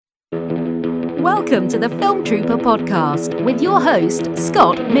Welcome to the Film Trooper podcast with your host,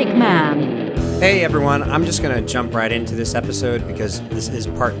 Scott McMahon. Hey everyone, I'm just going to jump right into this episode because this is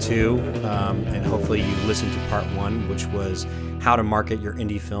part 2, and hopefully you listened to part 1, which was how to market your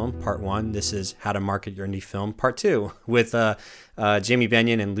indie film, part 1. This is how to market your indie film, part 2, with Jamie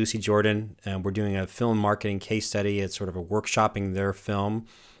Benyon and Lucy Jordan. We're doing a film marketing case study. It's sort of a workshopping their film.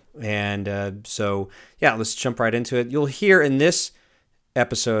 And so, let's jump right into it. You'll hear in this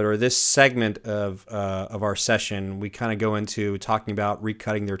episode or this segment of our session, we kind of go into talking about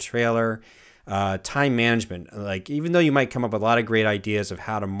recutting their trailer, time management. Like, even though you might come up with a lot of great ideas of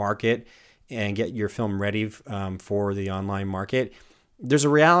how to market and get your film ready for the online market, there's a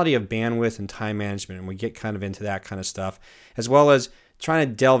reality of bandwidth and time management, and we get kind of into that kind of stuff, as well as trying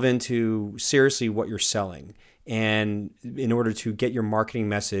to delve into seriously what you're selling, and in order to get your marketing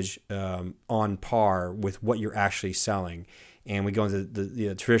message on par with what you're actually selling. And we go into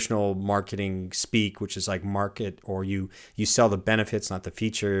the traditional marketing speak, which is like market, or you sell the benefits, not the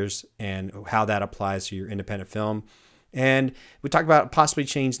features, and how that applies to your independent film. And we talk about possibly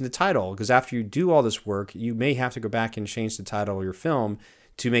changing the title, because after you do all this work, you may have to go back and change the title of your film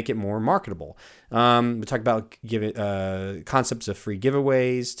to make it more marketable. We talk about concepts of free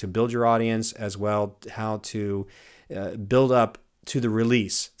giveaways to build your audience, as well how to build up to the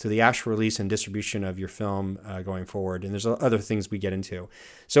release, to the actual release and distribution of your film going forward. And there's other things we get into.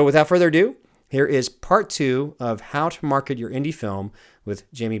 So without further ado, here is part 2 of how to market your indie film with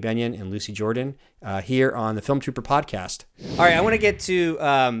Jamie Benyon and Lucy Jordan here on the Film Trooper podcast. All right, I want to get to,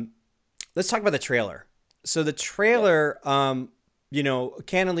 let's talk about the trailer. So the trailer,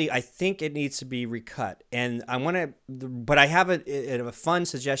 candidly, I think it needs to be recut. And but I have a fun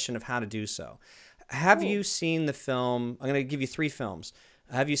suggestion of how to do so. Have you seen the film? I'm going to give you 3 films.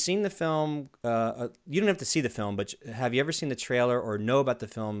 Have you seen the film? You don't have to see the film, but have you ever seen the trailer or know about the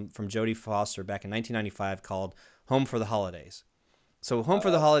film from Jodie Foster back in 1995 called Home for the Holidays? So Home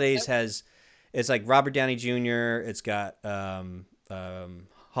for the Holidays it's like Robert Downey Jr. It's got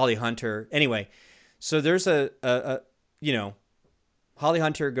Holly Hunter. Anyway, so there's Holly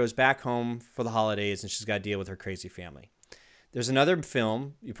Hunter goes back home for the holidays and she's got to deal with her crazy family. There's another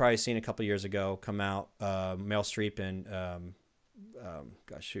film you've probably seen a couple years ago come out, Meryl Streep and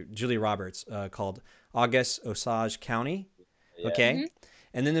Julia Roberts, called August Osage County. Yeah. Okay, mm-hmm.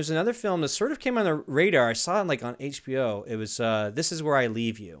 And then there's another film that sort of came on the radar. I saw it on HBO. It was This Is Where I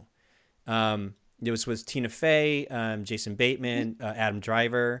Leave You. It was with Tina Fey, Jason Bateman, Adam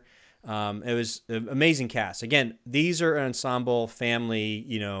Driver. It was an amazing cast. Again, these are an ensemble family.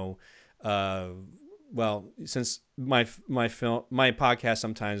 Well, since my podcast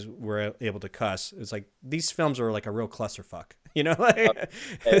sometimes we're able to cuss, it's like these films are like a real clusterfuck,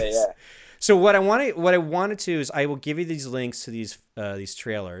 Yeah. So what I wanted to is I will give you these links to these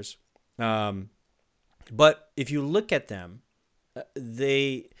trailers, but if you look at them,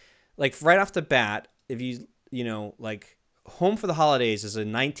 they like right off the bat, if like Home for the Holidays is a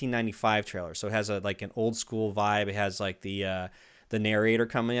 1995 trailer, so it has an old school vibe. It has like the narrator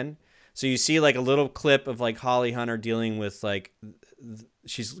come in. So you see like a little clip of like Holly Hunter dealing with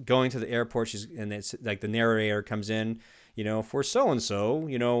she's going to the airport. And it's like the narrator comes in, for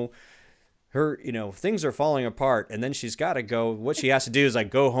so-and-so, her, things are falling apart. And then she's got to go, what she has to do is like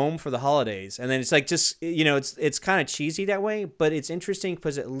go home for the holidays. And then it's like, just, it's kind of cheesy that way, but it's interesting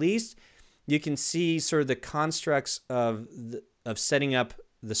because at least you can see sort of the constructs of setting up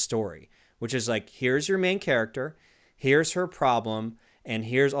the story, which is like, here's your main character, here's her problem, and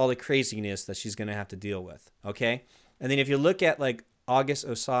here's all the craziness that she's going to have to deal with, okay? And then if you look at like August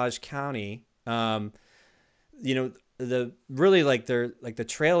Osage County, the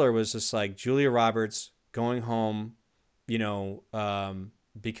trailer was just like Julia Roberts going home,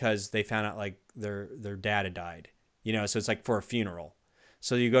 because they found out like their dad had died, so it's like for a funeral.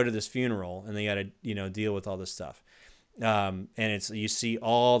 So you go to this funeral and they got to deal with all this stuff, and you see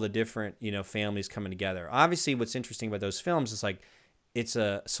all the different families coming together. Obviously, what's interesting about those films is like, it's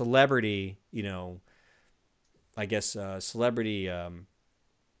a celebrity, celebrity, I'm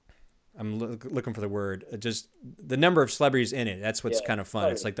looking for the word, just the number of celebrities in it. That's what's kind of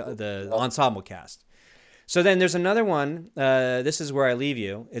fun. It's like the ensemble cast. So then there's another one, This Is Where I Leave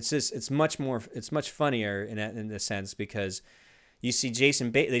You. It's much funnier in a sense because you see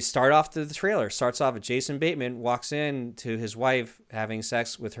Jason Bateman. They start off the trailer, starts off with Jason Bateman walks in to his wife having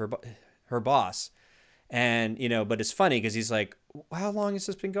sex with her boss. And, but it's funny because he's like, how long has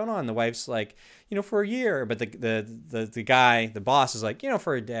this been going on? The wife's like, for a year. But the guy, the boss is like,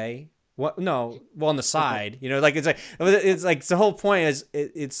 for a day. What? No, well, on the side, it's like the whole point is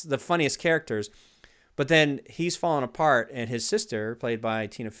it's the funniest characters. But then he's falling apart, and his sister, played by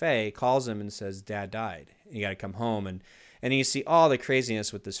Tina Fey, calls him and says, "Dad died. You got to come home." And you see all the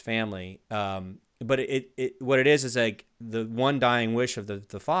craziness with this family. But what it is like the one dying wish of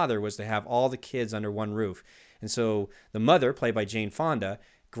the father was to have all the kids under one roof. And so the mother, played by Jane Fonda,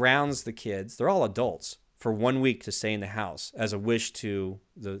 grounds the kids. They're all adults for 1 week to stay in the house as a wish to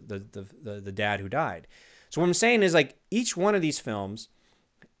the dad who died. So what I'm saying is, like, each one of these films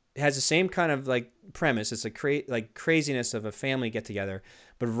has the same kind of like premise. It's a craziness of a family get together,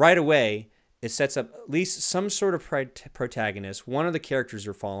 but right away it sets up at least some sort of protagonist, one of the characters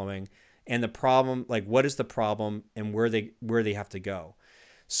you're following, and the problem, like what is the problem and where they have to go.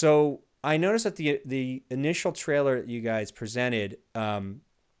 So I noticed that the initial trailer that you guys presented,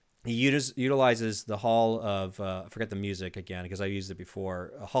 he utilizes the Hall of I forget the music again because I used it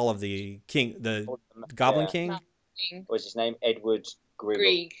before. Hall of the King, the Goblin King. What's his name? Edward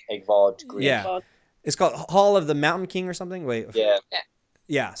Grieg. Egvard Grieg. Yeah, it's called Hall of the Mountain King or something. Wait.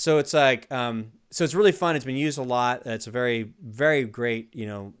 Yeah. So it's like, so it's really fun. It's been used a lot. It's a very, very great,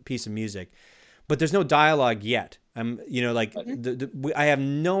 piece of music, but there's no dialogue yet. I have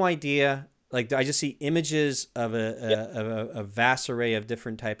no idea. Like, I just see images of a vast array of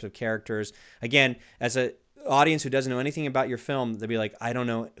different types of characters. Again, as an audience who doesn't know anything about your film, they'll be like, I don't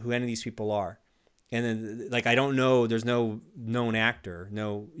know who any of these people are. And then, like, I don't know, there's no known actor.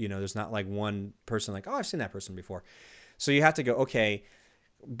 No, there's not like one person like, oh, I've seen that person before. So you have to go, okay,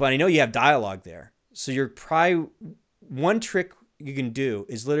 but I know you have dialogue there. So you're probably, one trick you can do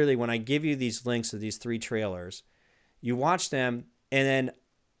is literally when I give you these links of these 3 trailers, you watch them and then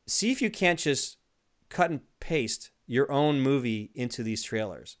see if you can't just cut and paste your own movie into these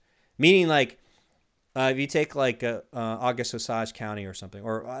trailers. Meaning, like, if you take like August Osage County or something,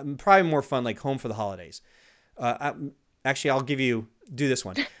 or probably more fun, like Home for the Holidays. Actually, I'll do this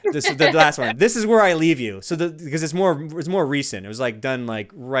one. This is the last one. This is Where I Leave You. So because it's more recent. It was like done like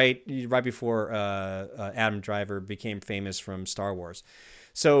right before Adam Driver became famous from Star Wars.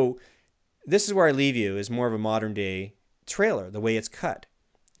 So This Is Where I Leave You is more of a modern day trailer, the way it's cut.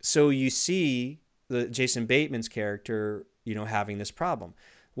 So you see the Jason Bateman's character, having this problem.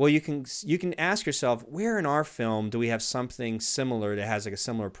 Well, you can ask yourself, where in our film do we have something similar that has like a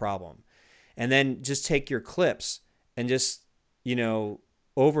similar problem? And then just take your clips and just,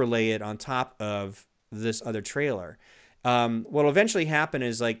 overlay it on top of this other trailer. What'll eventually happen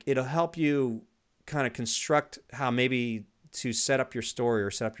is like, it'll help you kind of construct how maybe to set up your story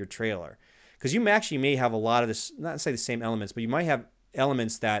or set up your trailer. Because you may have a lot of this, not to say the same elements, but you might have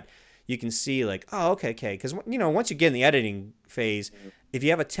elements that you can see like, oh, okay. Because, once you get in the editing phase, if you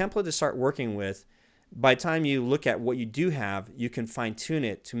have a template to start working with, by the time you look at what you do have, you can fine tune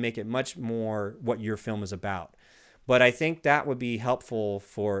it to make it much more what your film is about. But I think that would be helpful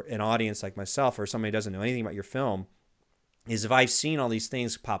for an audience like myself or somebody who doesn't know anything about your film, is if I've seen all these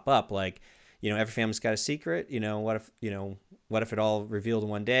things pop up, like, every family's got a secret, what if it all revealed in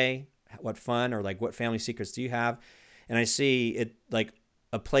one day? What fun, or like what family secrets do you have? And I see it like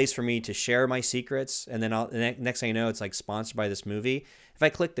a place for me to share my secrets, and then the next thing I know, it's like sponsored by this movie. If I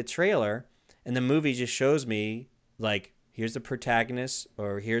click the trailer and the movie just shows me like, here's the protagonist,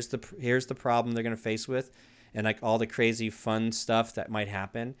 or here's the problem they're going to face with, and like all the crazy fun stuff that might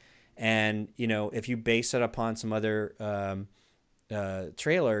happen. And if you base it upon some other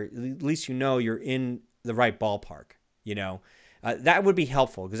trailer, at least you're in the right ballpark. That would be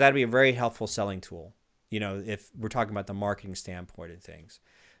helpful, because that'd be a very helpful selling tool. If we're talking about the marketing standpoint of things.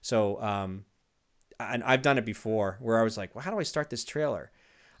 So, and I've done it before where I was like, well, how do I start this trailer?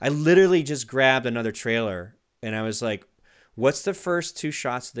 I literally just grabbed another trailer and I was like, what's the first 2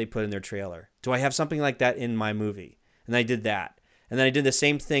 shots that they put in their trailer? Do I have something like that in my movie? And I did that. And then I did the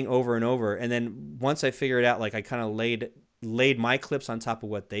same thing over and over. And then once I figured out, like, I kind of laid my clips on top of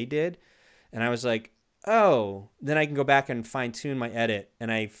what they did. And I was like, oh, then I can go back and fine tune my edit.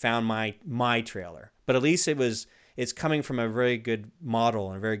 And I found my trailer. But at least it's coming from a very good model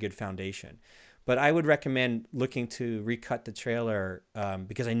and a very good foundation. But I would recommend looking to recut the trailer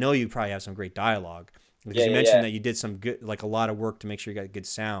because I know you probably have some great dialogue. Because you mentioned that you did some good, like a lot of work to make sure you got good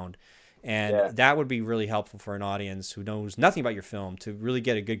sound. And that would be really helpful for an audience who knows nothing about your film to really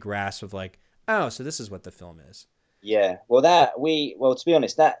get a good grasp of like, oh, so this is what the film is. Yeah, well, to be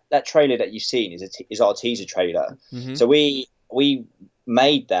honest, that trailer that you've seen is our teaser trailer. Mm-hmm. So we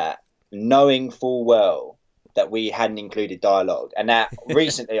made that knowing full well that we hadn't included dialogue, and that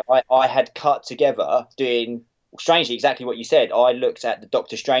recently I had cut together doing strangely exactly what you said. I looked at the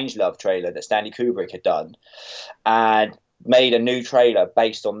Doctor Strangelove trailer that Stanley Kubrick had done, and made a new trailer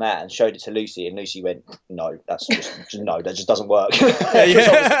based on that and showed it to Lucy, and Lucy went, "No, that's just no, that just doesn't work."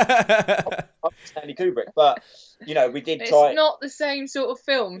 Yeah. Stanley Kubrick, but we did it's try. It's not the same sort of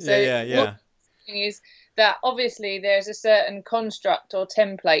film. So yeah. Is that obviously there's a certain construct or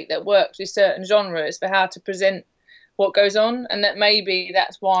template that works with certain genres for how to present what goes on, and that maybe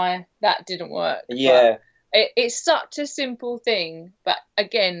that's why that didn't work. Yeah, it's such a simple thing, but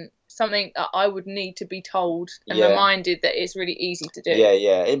again, something that I would need to be told and reminded that it's really easy to do.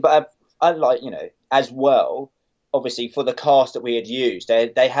 Yeah. But I like, as well, obviously for the cast that we had used,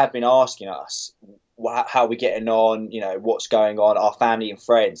 they have been asking us how we're getting on, what's going on, our family and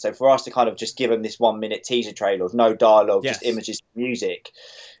friends. So for us to kind of just give them this 1 minute teaser trailer of no dialogue, just images, music,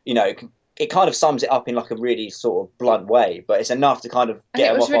 it kind of sums it up in like a really sort of blunt way, but it's enough to kind of get them off.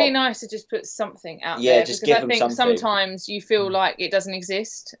 And it was really nice to just put something out there, because I think sometimes you feel like it doesn't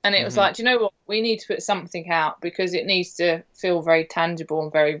exist, and it was like, do you know what, we need to put something out because it needs to feel very tangible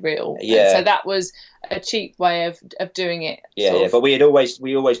and very real. Yeah. And so that was a cheap way of doing it. Yeah. But we always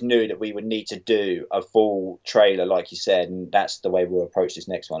knew that we would need to do a full trailer, like you said, and that's the way we'll approach this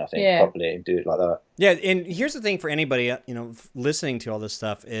next one, I think, properly, and do it like that. Yeah, and here's the thing for anybody, listening to all this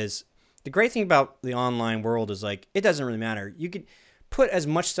stuff is, the great thing about the online world is, like, it doesn't really matter. You could put as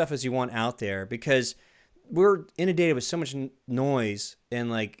much stuff as you want out there, because we're inundated with so much noise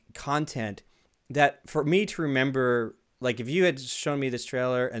and like content that for me to remember, like, if you had shown me this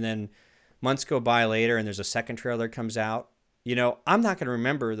trailer and then months go by later and there's a second trailer that comes out, I'm not going to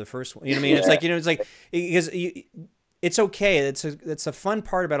remember the first one. You know what I mean? It's like, it's like, because it's okay. It's a fun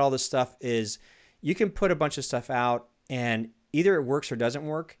part about all this stuff is you can put a bunch of stuff out and either it works or doesn't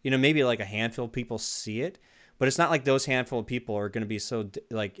work. Maybe like a handful of people see it, but it's not like those handful of people are going to be so,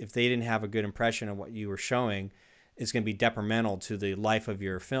 like, if they didn't have a good impression of what you were showing, it's going to be detrimental to the life of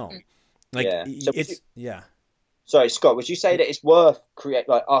your film. Like, Sorry, Scott, would you say that it's worth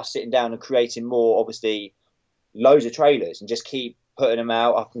us sitting down and creating more, obviously, loads of trailers and just keep putting them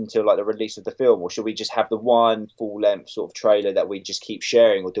out up until like the release of the film, or should we just have the one full length sort of trailer that we just keep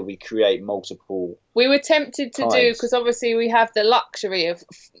sharing, or do we create multiple? We were tempted to do, because obviously we have the luxury of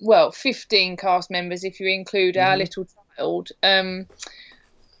 15 cast members if you include our little child,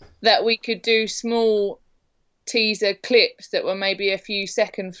 that we could do small teaser clips that were maybe a few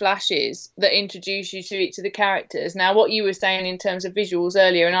second flashes that introduce you to each of the characters. Now, what you were saying in terms of visuals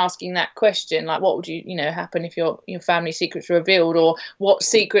earlier and asking that question, like, what would happen if your family secrets were revealed, or what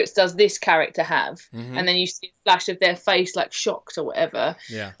secrets does this character have? And then you see a flash of their face, like shocked or whatever.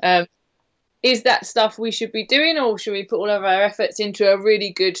 Is that stuff we should be doing, or should we put all of our efforts into a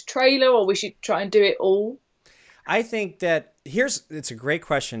really good trailer, or we should try and do it all? I think that it's a great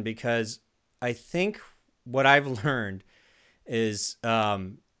question, because I think what I've learned is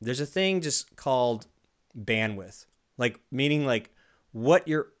there's a thing just called bandwidth, like, meaning like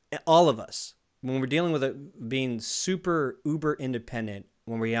all of us, when we're dealing with being super uber independent,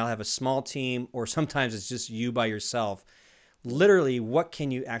 when we all have a small team, or sometimes it's just you by yourself, literally, what can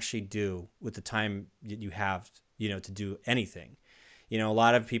you actually do with the time that you have, to do anything? A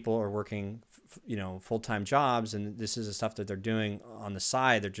lot of people are working, full-time jobs, and this is the stuff that they're doing on the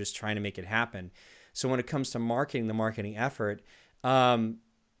side. They're just trying to make it happen. So when it comes to the marketing effort, the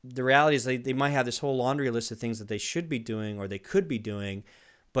reality is they might have this whole laundry list of things that they should be doing or they could be doing,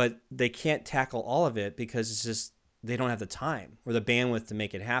 but they can't tackle all of it because it's just they don't have the time or the bandwidth to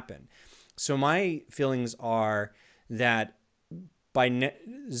make it happen. So my feelings are that by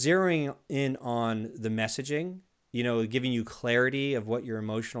zeroing in on the messaging, giving you clarity of what your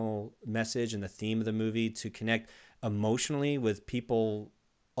emotional message and the theme of the movie to connect emotionally with people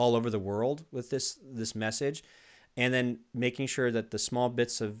all over the world with this message, and then making sure that the small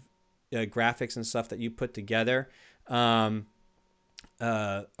bits of graphics and stuff that you put together or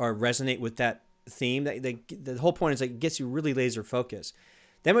resonate with that theme. The whole point is that it gets you really laser focused.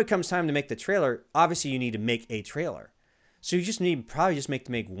 Then when it comes time to make the trailer, obviously you need to make a trailer. So you just need probably just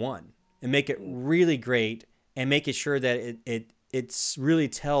make one and make it really great and make it sure that it really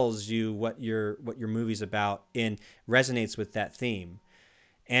tells you what your movie's about and resonates with that theme.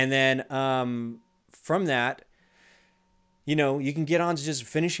 And then from that, you can get on to just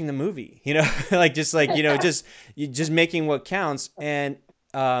finishing the movie, just making what counts. And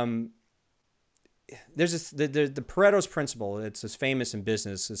there's the Pareto's principle. It's as famous in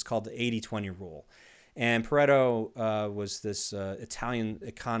business. It's called the 80-20 rule. And Pareto was this Italian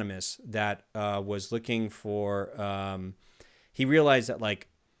economist that was looking for, he realized that like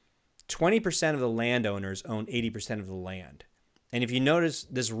 20% of the landowners own 80% of the land. And if you notice,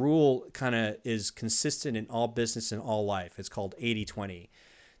 this rule kind of is consistent in all business and all life. It's called 80-20.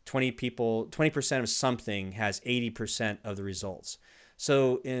 20% of something has 80% of the results.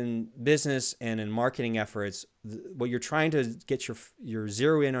 So in business and in marketing efforts, what you're trying to get your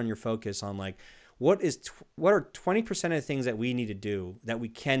zero in on your focus on, like, what are 20% of the things that we need to do, that we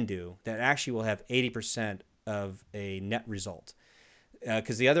can do, that actually will have 80% of a net result.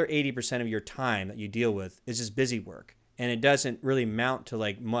 Because the other 80% of your time that you deal with is just busy work. And it doesn't really amount to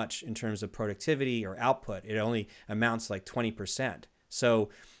like much in terms of productivity or output. It only amounts to like 20%. So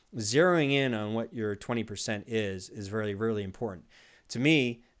zeroing in on what your 20% is really, really important. To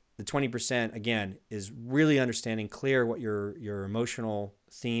me, the 20%, again, is really understanding clear what your emotional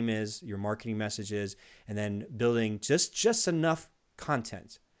theme is, your marketing message is, and then building just enough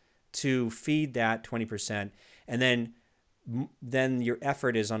content to feed that 20%. And then your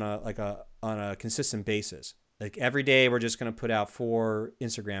effort is on a consistent basis. Like every day we're just going to put out 4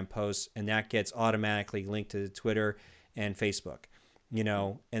 Instagram posts, and that gets automatically linked to Twitter and Facebook,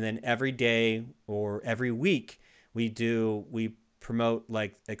 and then every day or every week we promote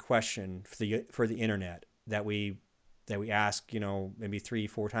like a question for the internet that we ask, maybe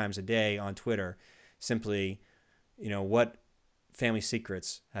 3-4 times a day on Twitter, simply, what family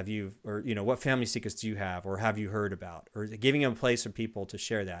secrets have you, or, what family secrets do you have, or have you heard about, or giving them a place for people to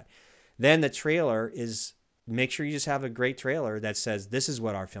share that. Then the trailer is, make sure you just have a great trailer that says, this is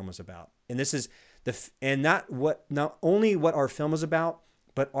what our film is about. And this is not only what our film is about,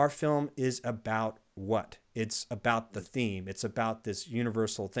 but our film is about what? It's about the theme. It's about this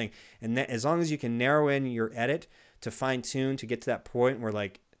universal thing. And as long as you can narrow in your edit to fine tune to get to that point where,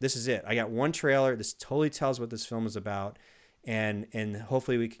 like, this is it. I got one trailer. This totally tells what this film is about. And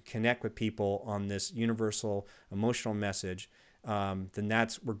hopefully we can connect with people on this universal emotional message. Then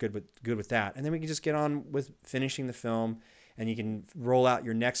we're good with that. And then we can just get on with finishing the film, and you can roll out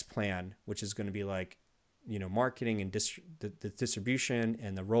your next plan, which is going to be like, marketing and the distribution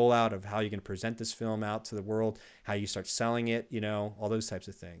and the rollout of how you're going to present this film out to the world, how you start selling it, all those types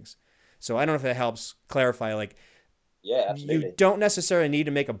of things. So I don't know if that helps clarify, like, yeah, absolutely. You don't necessarily need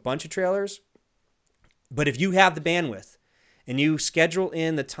to make a bunch of trailers, but if you have the bandwidth and you schedule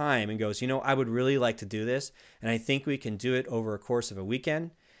in the time and goes, I would really like to do this, and I think we can do it over a course of a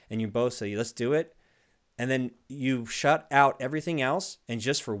weekend, and you both say, let's do it. And then you shut out everything else, and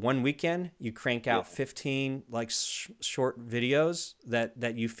just for one weekend, you crank out 15 like short videos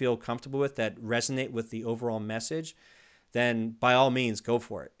that you feel comfortable with, that resonate with the overall message. Then by all means, go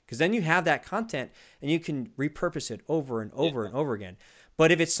for it. Because then you have that content, and you can repurpose it over and over and over again.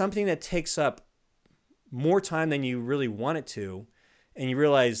 But if it's something that takes up more time than you really want it to, and you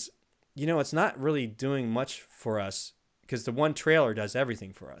realize, it's not really doing much for us, because the one trailer does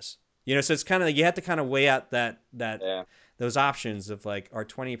everything for us. So it's kind of, you have to kind of weigh out those options of like our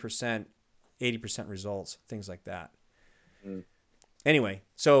 20%, 80% results, things like that. Mm. Anyway,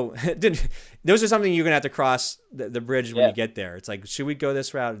 so those are something you're going to have to cross the bridge when you get there. It's like, should we go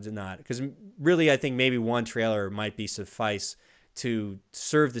this route or not? Because really, I think maybe one trailer might be suffice to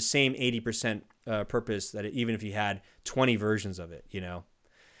serve the same 80% purpose that even if you had 20 versions of it,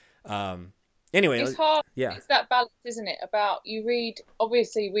 Anyway, it's hard. Yeah, it's that balance, isn't it? About, you read,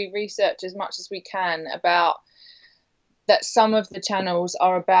 obviously we research as much as we can about that. Some of the channels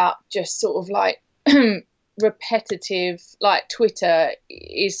are about just sort of like repetitive, like Twitter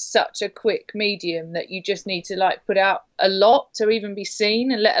is such a quick medium that you just need to like put out a lot to even be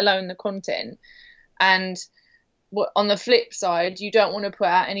seen, and let alone the content. And on the flip side, you don't want to put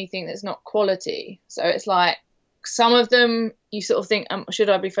out anything that's not quality. So it's like, some of them you sort of think, should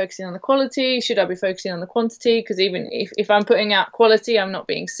I be focusing on the quality? Should I be focusing on the quantity? Because even if I'm putting out quality, I'm not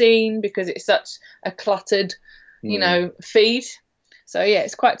being seen because it's such a cluttered, feed. So yeah,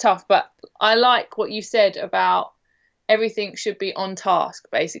 it's quite tough. But I like what you said about everything should be on task,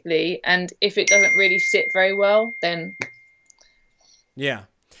 basically. And if it doesn't really sit very well, then... Yeah.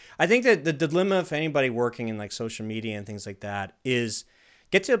 I think that the dilemma for anybody working in like social media and things like that is...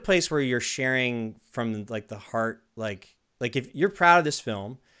 get to a place where you're sharing from like the heart, like if you're proud of this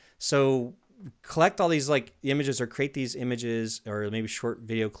film, so collect all these like images, or create these images, or maybe short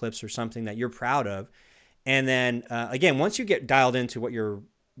video clips or something that you're proud of. And then again, once you get dialed into what your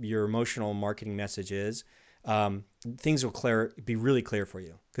emotional marketing message is, things will be really clear for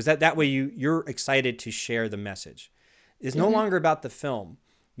you. Because that way you're excited to share the message. It's no longer about the film.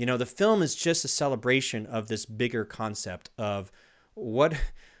 The film is just a celebration of this bigger concept of what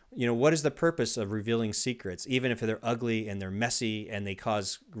is the purpose of revealing secrets, even if they're ugly and they're messy and they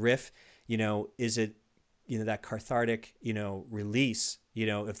cause grief. Is it that cathartic release,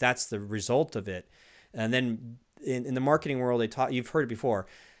 if that's the result of it. And then in the marketing world, you've heard it before,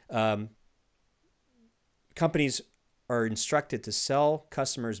 companies are instructed to sell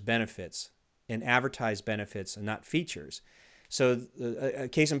customers benefits and advertise benefits and not features. So a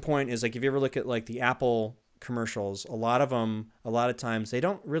case in point is like if you ever look at like the Apple commercials, a lot of times they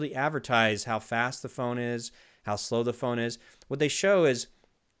don't really advertise how fast the phone is, how slow the phone is. What they show is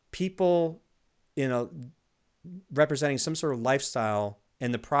people, representing some sort of lifestyle,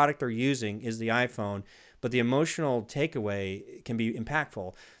 and the product they're using is the iPhone, but the emotional takeaway can be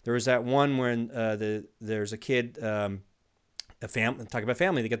impactful. There was that one when there's a kid, a family, talk about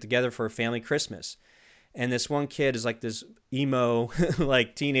family, they get together for a family Christmas. And this one kid is like this emo,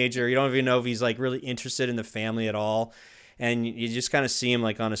 like teenager. You don't even know if he's like really interested in the family at all. And you just kind of see him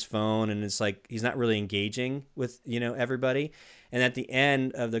like on his phone, and it's like he's not really engaging with, everybody. And at the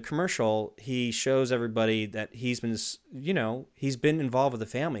end of the commercial, he shows everybody that he's been involved with the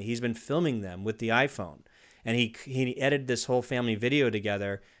family. He's been filming them with the iPhone. And he edited this whole family video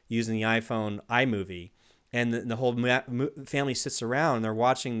together using the iPhone iMovie. And the whole family sits around and they're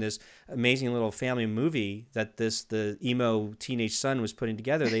watching this amazing little family movie that the emo teenage son was putting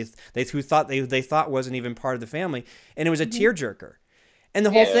together. They thought wasn't even part of the family, and it was a tearjerker. And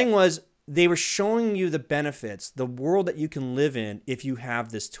the whole thing was they were showing you the benefits, the world that you can live in if you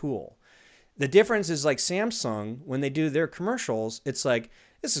have this tool. The difference is like Samsung, when they do their commercials, it's like,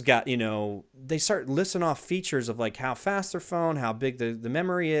 this has got, they start listing off features of like how fast their phone, how big the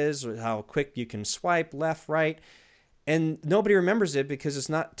memory is, or how quick you can swipe left, right. And nobody remembers it because it's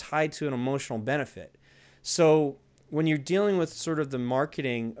not tied to an emotional benefit. So when you're dealing with sort of the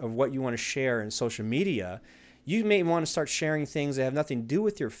marketing of what you want to share in social media, you may want to start sharing things that have nothing to do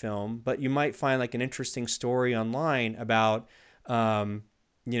with your film, but you might find like an interesting story online about,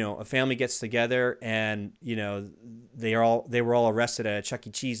 a family gets together and, they were all arrested at a Chuck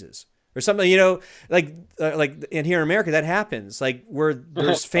E. Cheese's or something, like in here in America, that happens, like where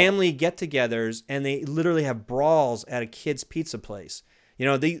there's family get-togethers and they literally have brawls at a kid's pizza place.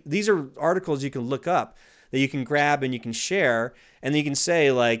 These are articles you can look up that you can grab and you can share, and then you can say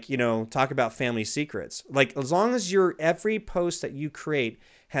like, talk about family secrets. Like as long as every post that you create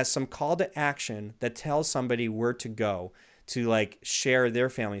has some call to action that tells somebody where to go to like share their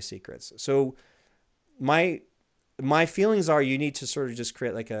family secrets. So my feelings are you need to sort of just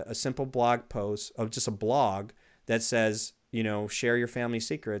create like a simple blog post of just a blog that says, share your family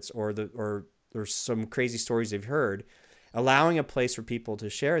secrets or some crazy stories they've heard, allowing a place for people to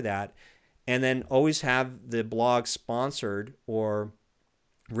share that, and then always have the blog sponsored or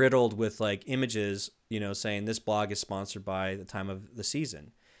riddled with like images, saying this blog is sponsored by the time of the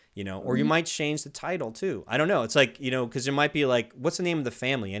season. Or you might change the title too. I don't know. It's like, because it might be like, what's the name of the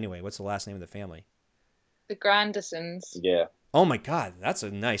family anyway? What's the last name of the family? The Grandersons. Yeah. Oh my God, that's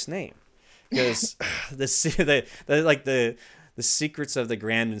a nice name. Because the secrets of the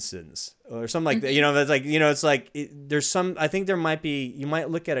Grandersons or something like that. That's like, it's like there's some. I think there might be. You might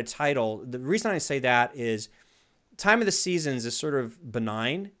look at a title. The reason I say that is, time of the seasons is sort of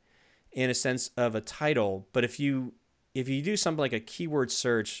benign, in a sense of a title. But if you do something like a keyword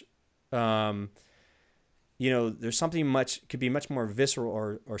search, there's something could be much more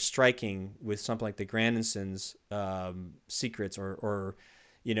visceral or striking with something like the Grandersons secrets or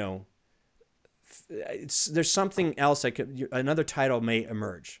there's something else that another title may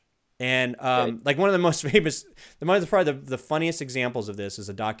emerge. And like one of the most famous, probably the funniest examples of this is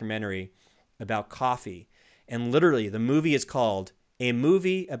a documentary about coffee. And literally the movie is called A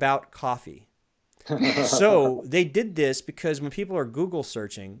Movie About Coffee. So they did this because when people are Google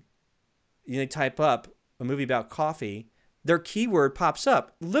searching, they type up a movie about coffee, their keyword pops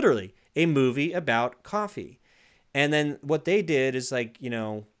up, literally, a movie about coffee. And then what they did is like,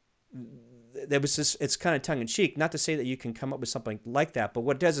 that was just, it's kind of tongue in cheek, not to say that you can come up with something like that, but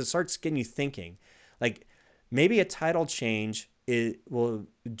what it does is it starts getting you thinking. Like maybe a title change will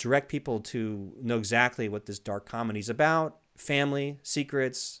direct people to know exactly what this dark comedy is about. Family,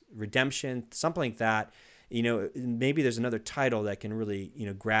 secrets, redemption, something like that. Maybe there's another title that can really,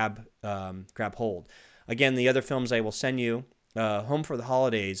 grab hold. Again, the other films I will send you, Home for the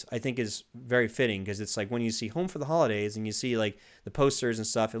Holidays, I think is very fitting because it's like when you see Home for the Holidays and you see like the posters and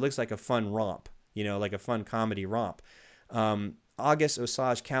stuff, it looks like a fun romp, like a fun comedy romp. August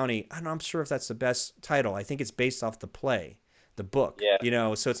Osage County, I'm not sure if that's the best title. I think it's based off the play, the book,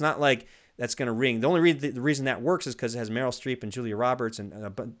 so it's not like that's going to ring. The only the reason that works is because it has Meryl Streep and Julia Roberts and a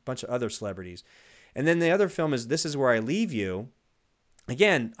bunch of other celebrities. And then the other film is This Is Where I Leave You.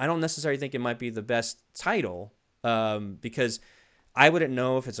 Again, I don't necessarily think it might be the best title because I wouldn't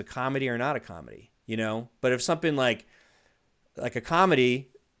know if it's a comedy or not a comedy, But if something like a comedy,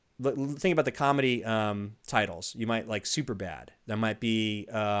 think about the comedy titles. You might like Superbad. There might be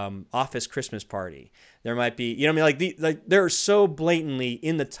Office Christmas Party. There might be, you know what I mean? Like they're so blatantly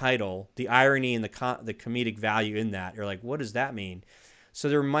in the title, the irony and the comedic value in that. You're like, what does that mean? So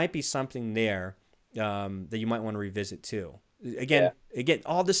there might be something there that you might want to revisit too. Again,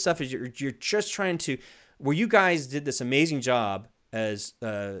 all this stuff is you're just trying to, where you guys did this amazing job as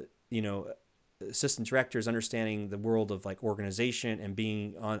assistant directors, understanding the world of like organization and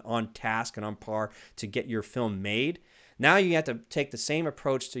being on task and on par to get your film made. Now you have to take the same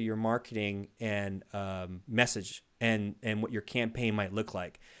approach to your marketing and message and what your campaign might look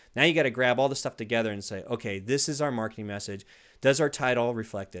like. Now you got to grab all the stuff together and say, okay, this is our marketing message. Does our title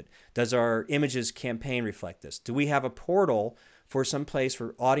reflect it? Does our images campaign reflect this? Do we have a portal for some place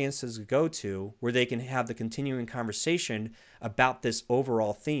for audiences to go to where they can have the continuing conversation about this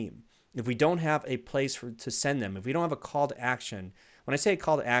overall theme? If we don't have a place to send them, if we don't have a call to action, when I say a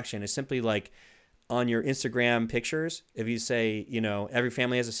call to action, it's simply like on your Instagram pictures. If you say, every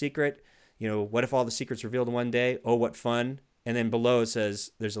family has a secret, what if all the secrets revealed in one day? Oh, what fun. And then below it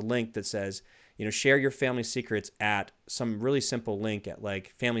says, there's a link that says, share your family secrets at some really simple link at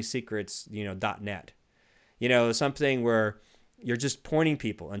like familysecrets.net. Something where you're just pointing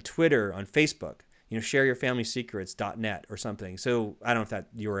people on Twitter, on Facebook, share your family secrets.net or something. So I don't know if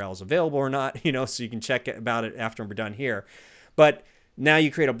that URL is available or not, so you can check about it after we're done here. But now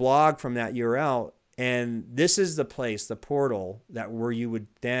you create a blog from that URL, and this is the place, the portal where you would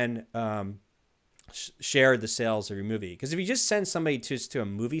then share the sales of your movie. Because if you just send somebody to a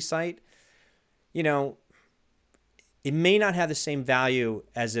movie site, it may not have the same value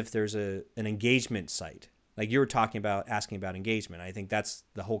as if there's an engagement site. Like you were talking about, asking about engagement. I think that's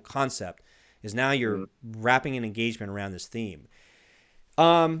the whole concept. Is now you're wrapping an engagement around this theme.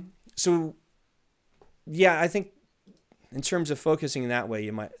 So yeah, I think in terms of focusing in that way,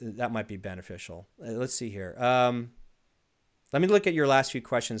 that might be beneficial. Let's see here. Let me look at your last few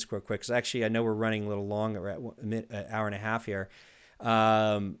questions quick, because actually I know we're running a little long. We're at an hour and a half here.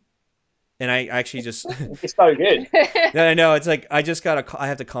 And I actually just it's so good. I know, it's like I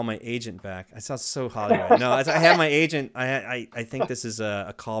have to call my agent back. I sound so Hollywood. No, I have my agent. I think this is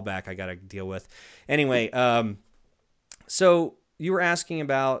a callback I got to deal with. Anyway, so you were asking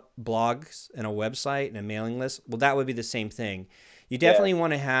about blogs and a website and a mailing list. Well, that would be the same thing. You definitely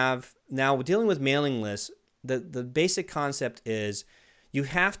want to have, now dealing with mailing lists, the basic concept is you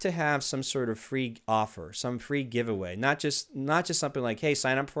have to have some sort of free offer, some free giveaway, not just something like, hey,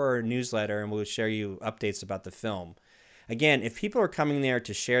 sign up for our newsletter and we'll share you updates about the film. Again, if people are coming there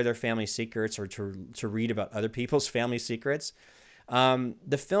to share their family secrets or to read about other people's family secrets,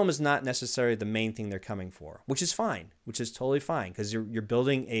 the film is not necessarily the main thing they're coming for, which is fine, which is totally fine, because you're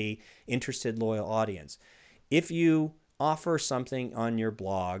building a interested, loyal audience. If you offer something on your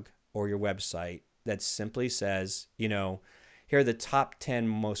blog or your website that simply says, here are the top 10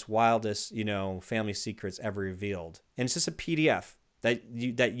 most wildest, family secrets ever revealed. And it's just a PDF that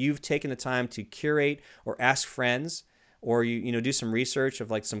you've taken the time to curate or ask friends, or you do some research of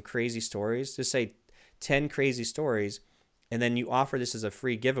like some crazy stories. Just say 10 crazy stories, and then you offer this as a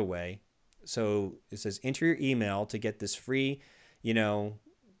free giveaway. So it says enter your email to get this free,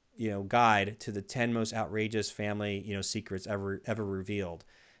 guide to the 10 most outrageous family, secrets ever revealed.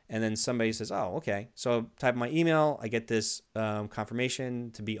 And then somebody says, oh, okay. So type my email. I get this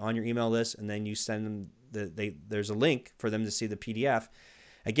confirmation to be on your email list. And then you send them, there's a link for them to see the PDF.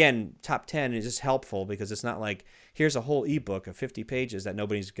 Again, top 10 is just helpful because it's not like, here's a whole ebook of 50 pages that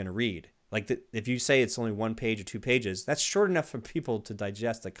nobody's going to read. Like if you say it's only 1 page or 2 pages, that's short enough for people to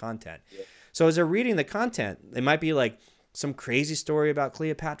digest the content. Yeah. So as they're reading the content, it might be like some crazy story about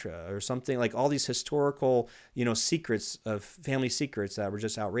Cleopatra or something, like all these historical, secrets of family secrets that were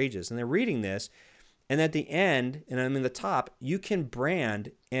just outrageous. And they're reading this. And at the end, and I'm in the top, you can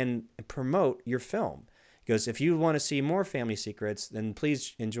brand and promote your film. Because if you want to see more family secrets, then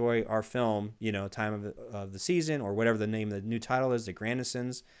please enjoy our film, time of the season, or whatever the name of the new title is, The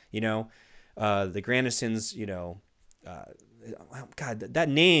Grandisons, the Grandisons, God, that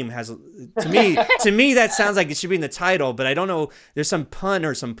name has, to me, that sounds like it should be in the title, but I don't know. There's some pun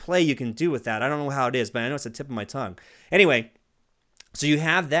or some play you can do with that. I don't know how it is, but I know it's the tip of my tongue. Anyway, so you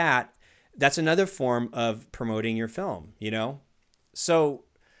have that. That's another form of promoting your film, So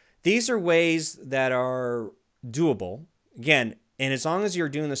these are ways that are doable. Again, and as long as you're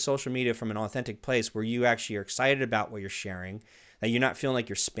doing the social media from an authentic place where you actually are excited about what you're sharing, that you're not feeling like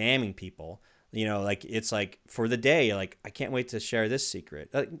you're spamming people, like it's like for the day, like, I can't wait to share this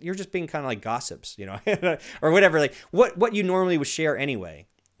secret. You're just being kind of like gossips, or whatever, like what you normally would share anyway.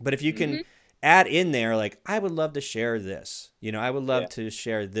 But if you can add in there, like, I would love to share this. I would love to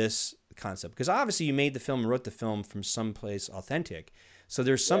share this concept. Because obviously you made the film and wrote the film from someplace authentic. So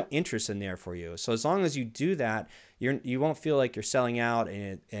there's some interest in there for you. So as long as you do that, you won't feel like you're selling out,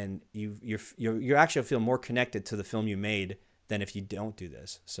 and you actually feel more connected to the film you made than if you don't do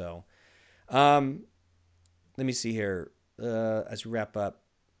this. So let me see here as we wrap up.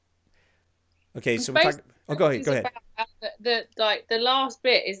 Okay, so we're talking... Oh, go ahead. The last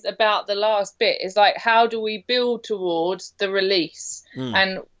bit is about the last bit. Is like, how do we build towards the release,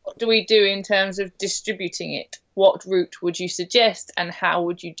 and what do we do in terms of distributing it? What route would you suggest, and how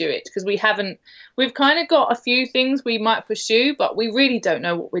would you do it? Because we've kind of got a few things we might pursue, but we really don't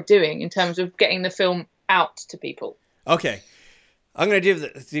know what we're doing in terms of getting the film out to people. Okay, I'm gonna give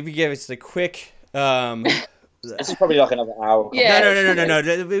us the quick. This is probably like another hour. Yeah. No.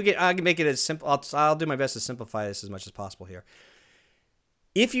 I can make it as simple. I'll do my best to simplify this as much as possible here.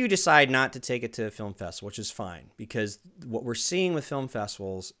 If you decide not to take it to a film festival, which is fine, because what we're seeing with film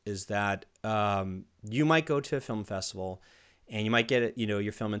festivals is that you might go to a film festival and you might get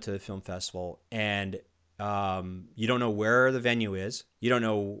your film into a film festival, and you don't know where the venue is. You don't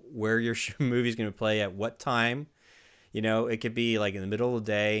know where your movie is going to play at what time. It could be like in the middle of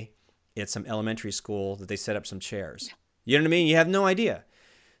the day at some elementary school that they set up some chairs. You know what I mean? You have no idea.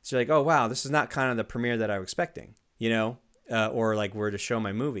 So you're like, oh, wow, this is not kind of the premiere that I was expecting, or like where to show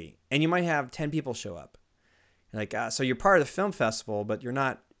my movie. And you might have 10 people show up. Like, so you're part of the film festival, but you're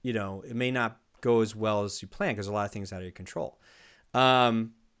not, it may not go as well as you plan because a lot of things out of your control.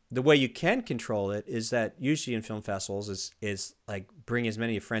 The way you can control it is that usually in film festivals is like bring as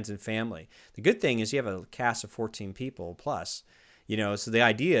many friends and family. The good thing is you have a cast of 14 people plus. So the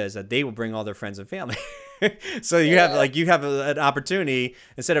idea is that they will bring all their friends and family. So you have an opportunity,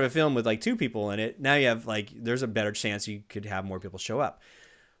 instead of a film with like 2 people in it, now you have there's a better chance you could have more people show up.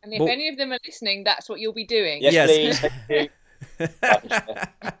 And if any of them are listening, that's what you'll be doing. Yes. Please.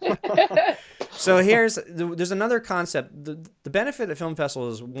 So there's another concept. The benefit of film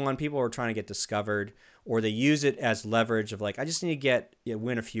festivals is, one, people are trying to get discovered, or they use it as leverage of like, I just need to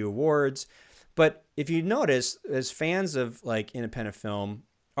win a few awards. But if you notice, as fans of like independent film,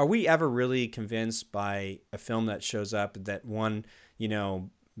 are we ever really convinced by a film that shows up that won,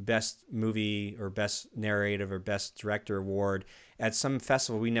 best movie or best narrative or best director award at some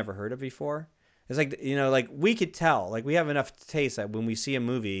festival we never heard of before? It's like, like we could tell, like we have enough taste that when we see a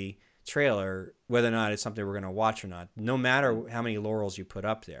movie trailer, whether or not it's something we're going to watch or not, no matter how many laurels you put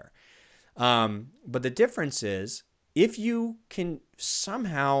up there. But the difference is, if you can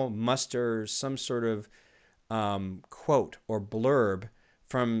somehow muster some sort of quote or blurb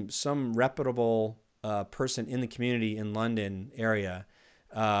from some reputable person in the community in London area,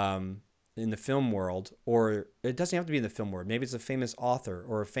 in the film world, or it doesn't have to be in the film world. Maybe it's a famous author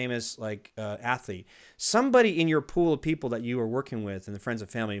or a famous athlete. Somebody in your pool of people that you are working with and the friends and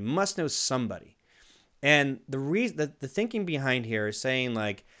family must know somebody. And the thinking behind here is saying,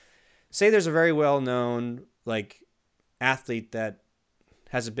 like, say there's a very well-known athlete that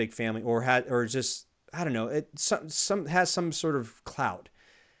has a big family, or just, I don't know, it has some sort of clout.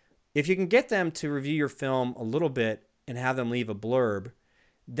 If you can get them to review your film a little bit and have them leave a blurb,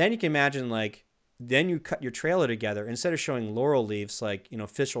 then you can imagine, then you cut your trailer together, instead of showing laurel leaves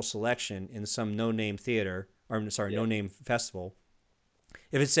official selection in some no-name theater, no-name festival.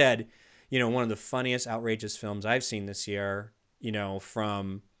 If it said, one of the funniest, outrageous films I've seen this year,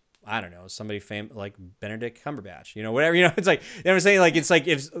 from, I don't know, somebody like Benedict Cumberbatch, whatever, it's like, I'm saying, it's like,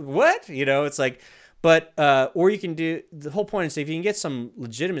 if what, it's like, but, or you can do, the whole point is, if you can get some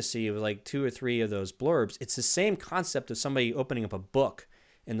legitimacy of 2 or 3 of those blurbs, it's the same concept of somebody opening up a book.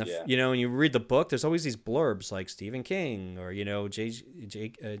 And when you read the book, there's always these blurbs like Stephen King or,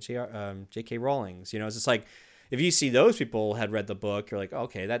 J.K. Rowling's, it's just like, if you see those people had read the book, you're like,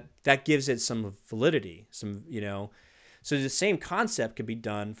 okay, that gives it some validity, so the same concept could be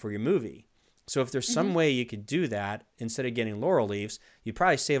done for your movie. So if there's some way you could do that, instead of getting laurel leaves, you'd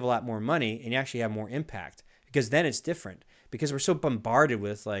probably save a lot more money and you actually have more impact, because then it's different, because we're so bombarded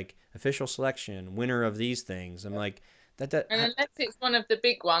with official selection, winner of these things. I'm like, that and unless it's one of the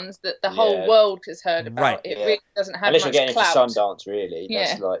big ones that the whole world has heard about, right. It really doesn't have unless much you're getting clout. into Sundance, really.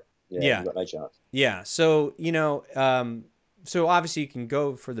 That's you've got no chance. Yeah. So, so obviously you can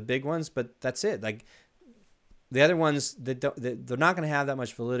go for the big ones, but that's it. The other ones, they're not going to have that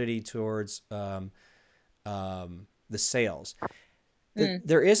much validity towards the sales.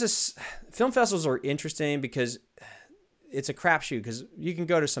 There is film festivals are interesting because it's a crapshoot, because you can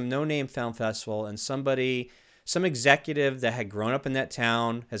go to some no-name film festival and somebody some executive that had grown up in that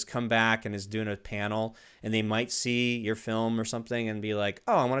town has come back and is doing a panel, and they might see your film or something and be like,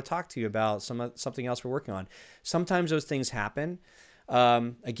 oh, I want to talk to you about something else we're working on. Sometimes those things happen.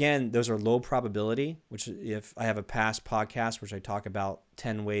 Again, those are low probability, which if I have a past podcast, which I talk about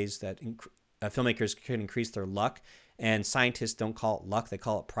 10 ways that filmmakers can increase their luck, and scientists don't call it luck, they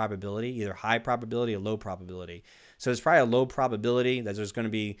call it probability, either high probability or low probability. So it's probably a low probability that there's going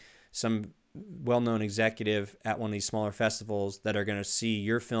to be some well-known executive at one of these smaller festivals that are going to see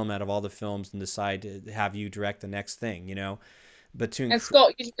your film out of all the films and decide to have you direct the next thing, you know. And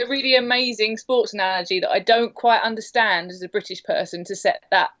Scott used a really amazing sports analogy that I don't quite understand as a British person to set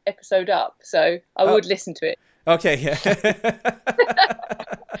that episode up. So I would listen to it. Okay, yeah.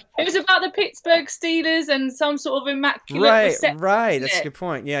 It was about the Pittsburgh Steelers and some sort of immaculate reception. Right. That's a good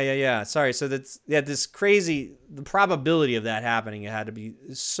point. Yeah. Sorry. So this crazy, the probability of that happening, it had to be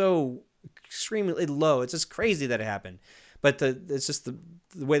so extremely low. It's just crazy that it happened. But it's just the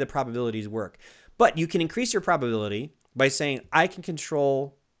way the probabilities work. But you can increase your probability by saying, I can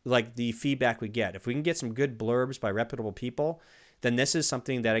control like the feedback we get. If we can get some good blurbs by reputable people, then this is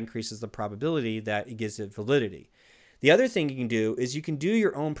something that increases the probability that it gives it validity. The other thing you can do is you can do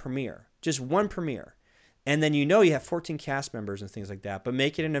your own premiere, just one premiere. And then you have 14 cast members and things like that, but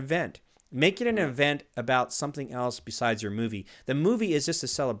make it an event. Make it an event about something else besides your movie. The movie is just a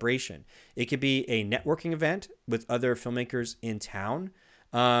celebration. It could be a networking event with other filmmakers in town.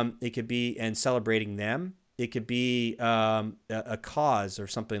 It could be and celebrating them. It could be a cause or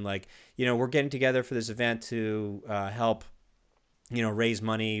something like, we're getting together for this event to help, raise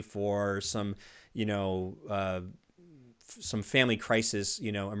money for some, some family crisis,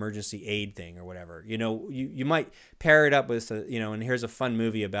 emergency aid thing or whatever. You might pair it up with, and here's a fun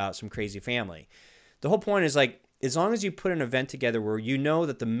movie about some crazy family. The whole point is like, as long as you put an event together where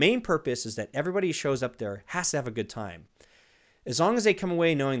that the main purpose is that everybody who shows up there has to have a good time. As long as they come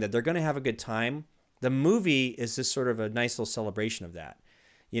away knowing that they're going to have a good time, the movie is just sort of a nice little celebration of that,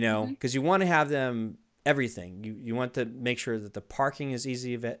 because you want to have them everything. You want to make sure that the parking is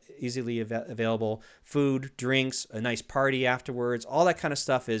easily available, food, drinks, a nice party afterwards, all that kind of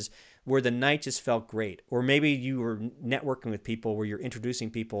stuff is where the night just felt great. Or maybe you were networking with people where you're introducing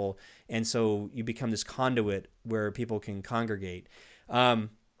people, and so you become this conduit where people can congregate.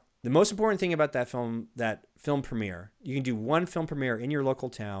 The most important thing about that film premiere, you can do one film premiere in your local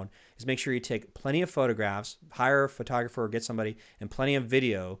town, is make sure you take plenty of photographs, hire a photographer or get somebody, and plenty of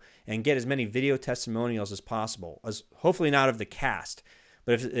video, and get as many video testimonials as possible. As hopefully not of the cast,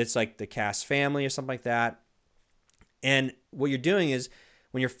 but if it's like the cast family or something like that. And what you're doing is,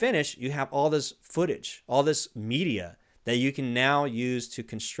 when you're finished, you have all this footage, all this media that you can now use to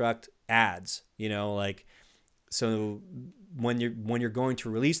construct ads, so when you're going to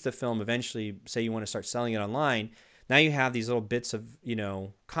release the film, eventually, say you want to start selling it online, now you have these little bits of,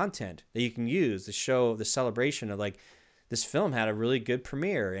 content that you can use to show the celebration of like, this film had a really good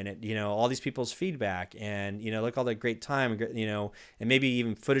premiere, and it, all these people's feedback, and, look, all that great time, and maybe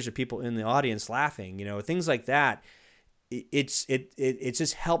even footage of people in the audience laughing, things like that. It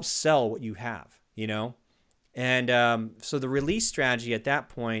just helps sell what you have, and so the release strategy at that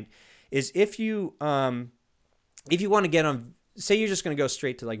point is if you want to get on, say you're just going to go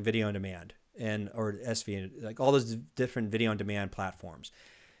straight to like video on demand or SV, like all those different video on demand platforms,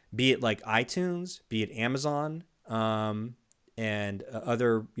 be it like iTunes, be it Amazon, and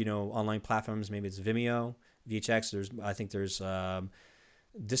other, online platforms. Maybe it's Vimeo, VHX. I think there's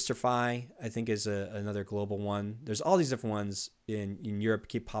Distrify, I think is another global one. There's all these different ones in Europe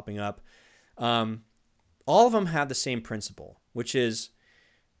keep popping up. All of them have the same principle, which is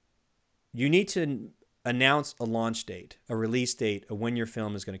you need to announce a launch date, a release date of when your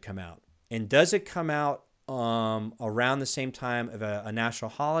film is going to come out. And does it come out around the same time of a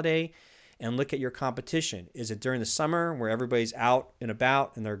national holiday? And look at your competition. Is it during the summer where everybody's out and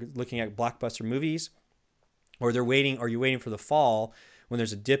about and they're looking at blockbuster movies? Or are you waiting for the fall when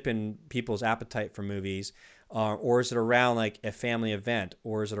there's a dip in people's appetite for movies? Or is it around like a family event?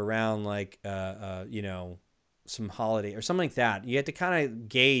 Or is it around like, some holiday or something like that? You have to kind of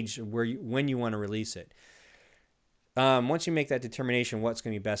gauge when you want to release it. Once you make that determination, what's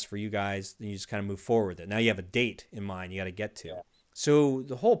going to be best for you guys, then you just kind of move forward with it. Now you have a date in mind you got to get to. Yeah. So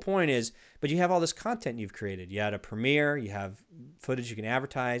the whole point is, but you have all this content you've created. You had a premiere, you have footage you can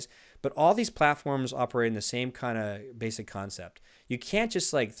advertise, but all these platforms operate in the same kind of basic concept. You can't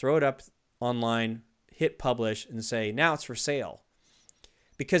just like throw it up online, hit publish, and say, now it's for sale.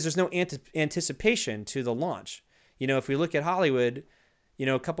 Because there's no anticipation to the launch. If we look at Hollywood,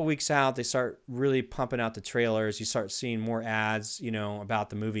 a couple weeks out, they start really pumping out the trailers. You start seeing more ads, about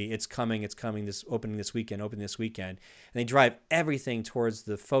the movie. It's coming, opening this weekend. And they drive everything towards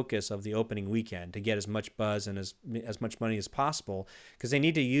the focus of the opening weekend to get as much buzz and as much money as possible, because they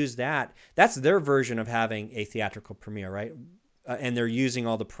need to use that. That's their version of having a theatrical premiere, right? And they're using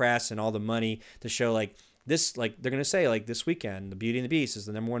all the press and all the money to show this, they're going to say this weekend, The Beauty and the Beast is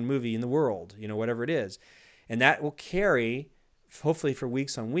the #1 movie in the world, whatever it is. And that will carry hopefully for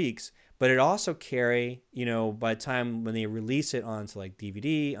weeks on weeks, but it also carry, by the time when they release it onto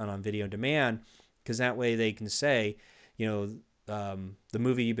DVD, on video on demand, because that way they can say, the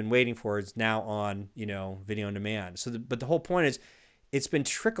movie you've been waiting for is now on, video on demand. So, but the whole point is, it's been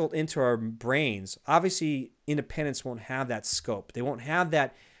trickled into our brains. Obviously, independents won't have that scope. They won't have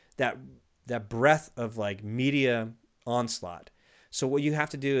that breadth of media onslaught. So what you have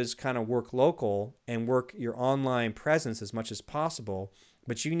to do is kind of work local and work your online presence as much as possible,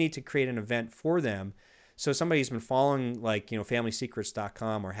 but you need to create an event for them. So somebody who's been following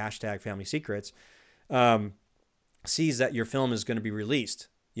familysecrets.com or #familysecrets sees that your film is going to be released.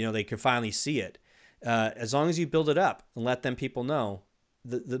 They can finally see it. As long as you build it up and let them people know.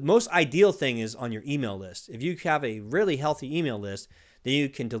 The most ideal thing is on your email list. If you have a really healthy email list, then you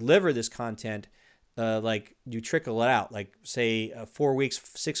can deliver this content you trickle it out, say 4 weeks,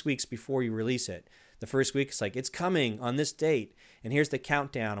 6 weeks before you release it. The first week, it's it's coming on this date, and here's the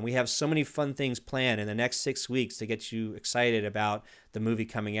countdown, and we have so many fun things planned in the next 6 weeks to get you excited about the movie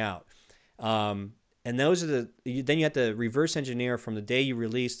coming out. And those are then you have to reverse engineer from the day you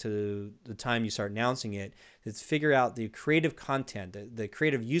release to the time you start announcing it, to figure out the creative content, the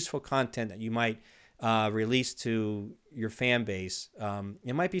creative, useful content that you might release to your fan base.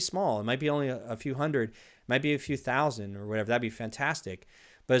 It might be small. It might be only a few hundred, it might be a few thousand or whatever. That'd be fantastic.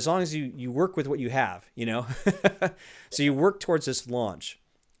 But as long as you work with what you have, so you work towards this launch.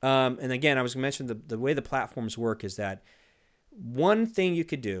 And again, I was going to mention the way the platforms work is that one thing you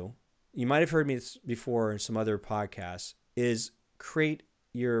could do, you might have heard me before in some other podcasts, is create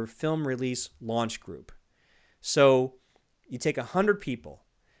your film release launch group. So you take 100 people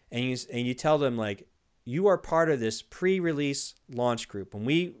and you tell them you are part of this pre-release launch group. When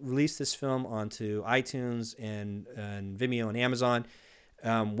we release this film onto iTunes and Vimeo and Amazon,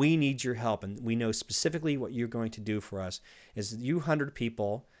 we need your help, and we know specifically what you're going to do for us. Is you 100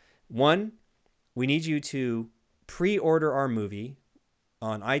 people, one, we need you to pre-order our movie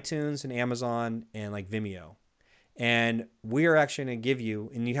on iTunes and Amazon and Vimeo. And we are actually going to give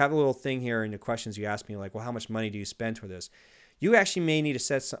you, and you have a little thing here in the questions you asked me, well, how much money do you spend for this? You actually may need to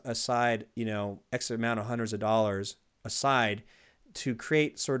set aside, X amount of hundreds of dollars aside to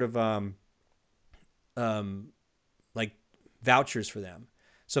create sort of vouchers for them.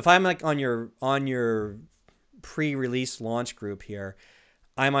 So if I'm on your pre-release launch group here,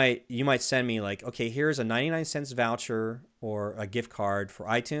 you might send me okay, here's a 99 cents voucher or a gift card for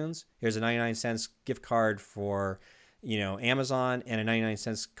iTunes. Here's a 99 cents gift card for Amazon, and a 99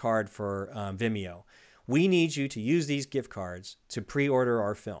 cents card for Vimeo. We need you to use these gift cards to pre-order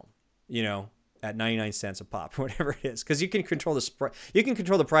our film, at 99 cents a pop, whatever it is, because you can control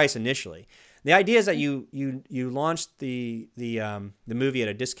the price initially. The idea is that you launch the movie at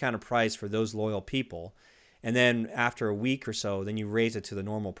a discounted price for those loyal people, and then after a week or so, then you raise it to the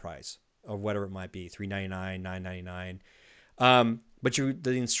normal price of whatever it might be, $3.99, $9.99. But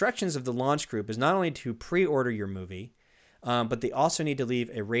the instructions of the launch group is not only to pre-order your movie, but they also need to leave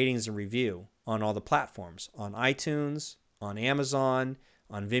a ratings and review on all the platforms, on iTunes, on Amazon,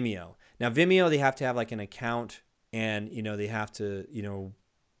 on Vimeo. Now, Vimeo, they have to have an account, and they have to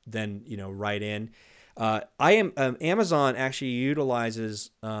then write in. Amazon actually utilizes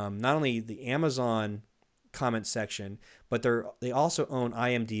not only the Amazon comment section, but they also own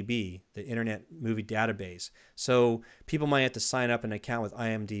IMDb, the Internet Movie Database. So people might have to sign up an account with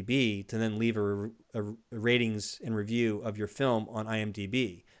IMDb to then leave a ratings and review of your film on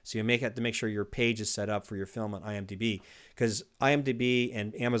IMDb. So you have to make sure your page is set up for your film on IMDb, because IMDb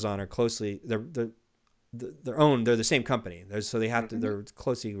and Amazon are closely they're the same company. They're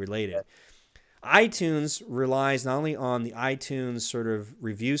closely related. iTunes relies not only on the iTunes sort of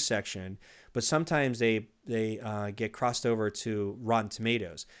review section, but sometimes they get crossed over to Rotten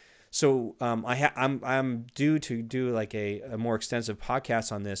Tomatoes. So I'm due to do a more extensive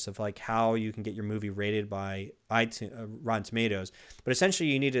podcast on this of how you can get your movie rated by Rotten Tomatoes. But essentially,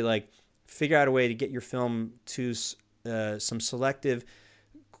 you need to figure out a way to get your film to some selective,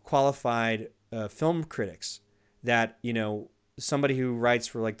 qualified film critics that somebody who writes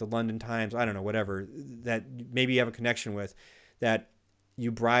for the London Times, I don't know, whatever, that maybe you have a connection with, that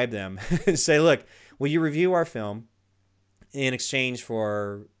you bribe them and say, look, will you review our film? in exchange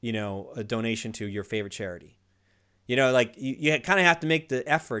for, a donation to your favorite charity. Like you kind of have to make the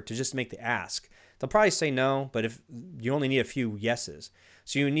effort to just make the ask. They'll probably say no, but if you only need a few yeses.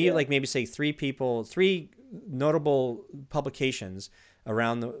 So you need like maybe say three notable publications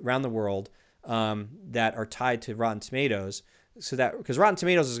around the world that are tied to Rotten Tomatoes, so that because Rotten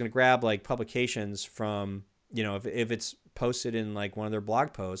Tomatoes is going to grab like publications from, if it's posted in like one of their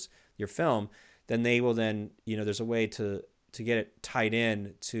blog posts, your film, then they will then, there's a way to get it tied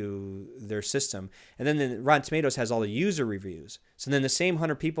in to their system. And then Rotten Tomatoes has all the user reviews. So then the same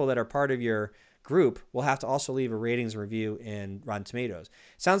 100 people that are part of your group will have to also leave a ratings review in Rotten Tomatoes.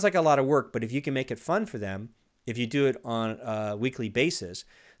 Sounds like a lot of work, but if you can make it fun for them, if you do it on a weekly basis,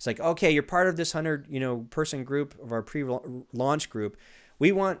 it's like, okay, you're part of this 100, person group of our pre-launch group.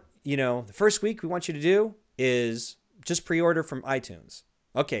 We want, the first week we want you to do is just pre-order from iTunes.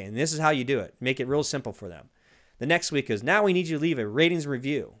 Okay, and this is how you do it. Make it real simple for them. The next week is, now we need you to leave a ratings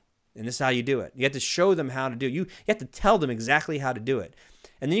review, and this is how you do it. You have to show them how to do it. You have to tell them exactly how to do it.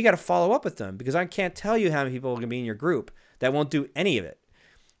 And then you got to follow up with them, because I can't tell you how many people are going to be in your group that won't do any of it.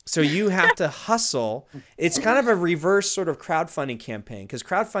 So you have to hustle. It's kind of a reverse sort of crowdfunding campaign, because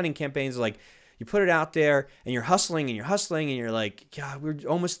crowdfunding campaigns are like, you put it out there and you're hustling and you're like, God, we're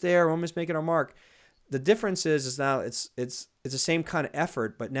almost there. We're almost making our mark. The difference is now it's the same kind of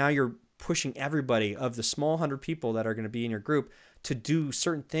effort, but now you're pushing everybody of the small 100 people that are going to be in your group to do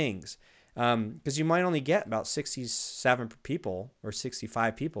certain things. Because you might only get about 67 people or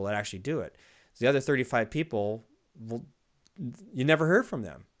 65 people that actually do it. The other 35 people, you never heard from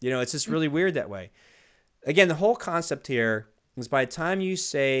them. It's just really weird that way. Again, the whole concept here is by the time you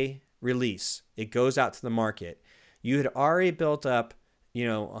say release, it goes out to the market, you had already built up,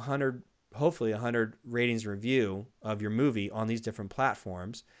 100, hopefully 100 ratings review of your movie on these different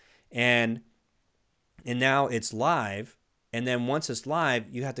platforms. And now it's live. And then once it's live,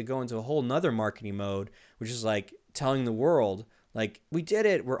 you have to go into a whole nother marketing mode, which is like telling the world, like, we did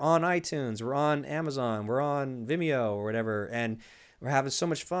it. We're on iTunes. We're on Amazon. We're on Vimeo or whatever. And we're having so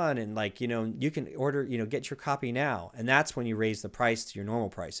much fun. And like, you can order, get your copy now. And that's when you raise the price to your normal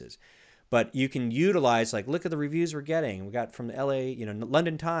prices. But you can utilize, like, look at the reviews we're getting. We got from the LA,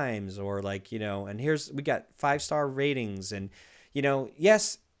 London Times, or like, and we got 5-star ratings. And,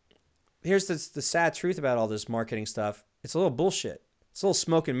 yes, here's the sad truth about all this marketing stuff. It's a little bullshit. It's a little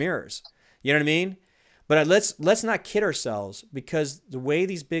smoke and mirrors. You know what I mean? But let's not kid ourselves, because the way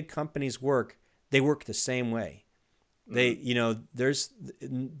these big companies work, they work the same way. They, there's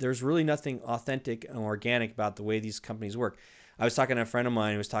really nothing authentic and organic about the way these companies work. I was talking to a friend of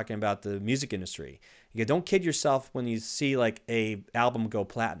mine who was talking about the music industry. You go, don't kid yourself when you see like a album go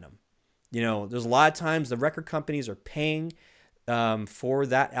platinum. There's a lot of times the record companies are paying for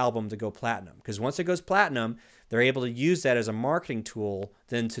that album to go platinum, because once it goes platinum, they're able to use that as a marketing tool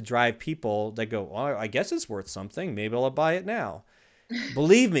then to drive people that go, oh, I guess it's worth something. Maybe I'll buy it now.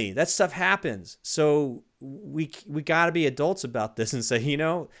 Believe me, that stuff happens. So we got to be adults about this and say,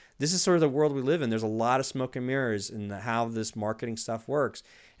 this is sort of the world we live in. There's a lot of smoke and mirrors in how this marketing stuff works.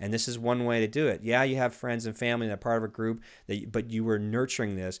 And this is one way to do it. Yeah, you have friends and family that are part of a group, but you were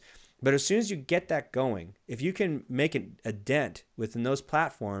nurturing this. But as soon as you get that going, if you can make a dent within those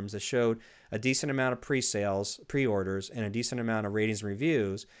platforms that showed a decent amount of pre-sales, pre-orders, and a decent amount of ratings and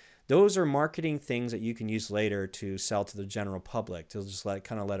reviews, those are marketing things that you can use later to sell to the general public, to just let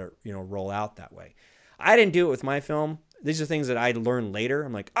it roll out that way. I didn't do it with my film. These are things that I learned later.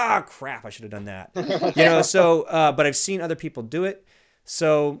 I'm like, crap, I should have done that. But I've seen other people do it.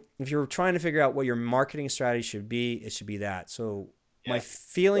 So if you're trying to figure out what your marketing strategy should be, it should be that. So my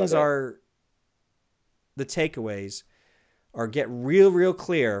feelings are, the takeaways are, get real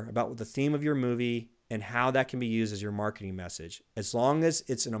clear about what the theme of your movie and how that can be used as your marketing message. As long as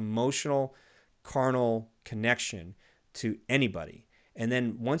it's an emotional, carnal connection to anybody. And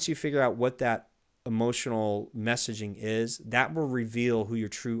then once you figure out what that emotional messaging is, that will reveal who your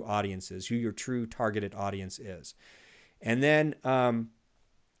true audience is, who your true targeted audience is. And then, don't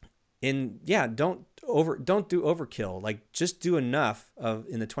do overkill. Like, just do enough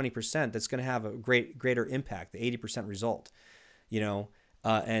in the 20% that's going to have a greater impact, the 80% result,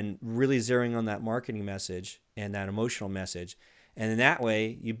 and really zeroing on that marketing message and that emotional message. And in that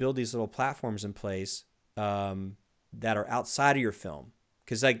way, you build these little platforms in place that are outside of your film.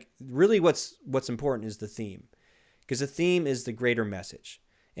 Because like really what's important is the theme. Because the theme is the greater message.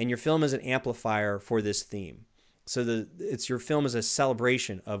 And your film is an amplifier for this theme. So your film is a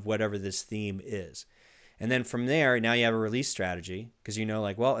celebration of whatever this theme is. And then from there, now you have a release strategy. Because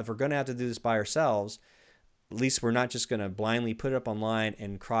if we're going to have to do this by ourselves, at least we're not just going to blindly put it up online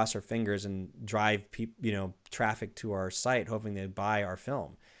and cross our fingers and drive traffic to our site hoping they buy our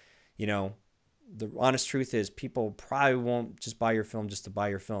film. The honest truth is people probably won't just buy your film just to buy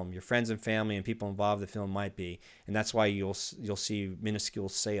your film. Your friends and family and people involved in the film might be, and that's why you'll see minuscule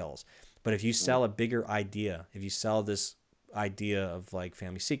sales. But if you sell a bigger idea, if you sell this idea of like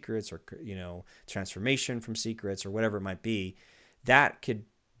family secrets or transformation from secrets or whatever it might be, that could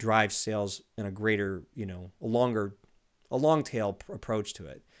drive sales in a greater, a long tail approach to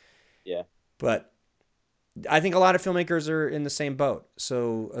it. Yeah. But I think a lot of filmmakers are in the same boat.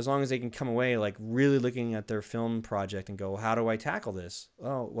 So as long as they can come away like really looking at their film project and go, how do I tackle this?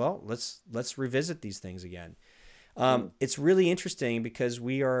 Oh, well, let's revisit these things again. It's really interesting because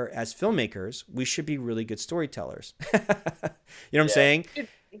we are, as filmmakers, we should be really good storytellers. You know what I'm saying?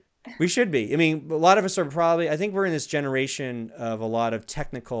 We should be. I mean, a lot of us are probably, I think we're in this generation of a lot of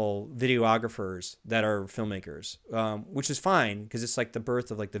technical videographers that are filmmakers, which is fine because it's like the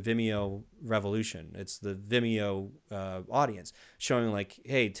birth of like the Vimeo revolution. It's the Vimeo audience showing like,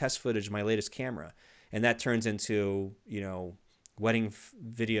 hey, test footage of my latest camera. And that turns into, wedding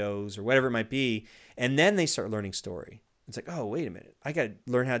videos or whatever it might be. And then they start learning story. It's like, oh, wait a minute. I got to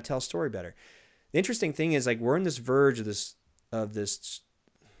learn how to tell a story better. The interesting thing is like we're in this verge of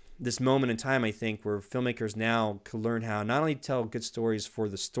this moment in time, I think, where filmmakers now can learn how not only tell good stories for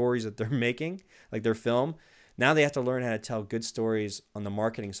the stories that they're making, like their film, now they have to learn how to tell good stories on the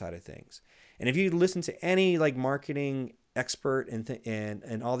marketing side of things. And if you listen to any like marketing expert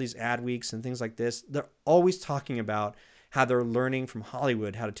and all these ad weeks and things like this, they're always talking about how they're learning from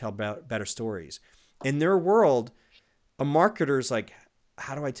Hollywood how to tell better stories. In their world, a marketer's like,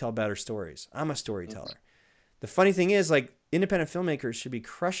 how do I tell better stories? I'm a storyteller. The funny thing is, like, independent filmmakers should be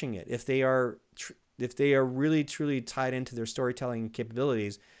crushing it if they are really truly tied into their storytelling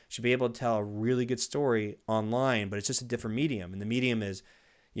capabilities. Should be able to tell a really good story online, but it's just a different medium, and the medium is,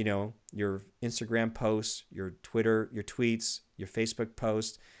 your Instagram posts, your Twitter, your tweets, your Facebook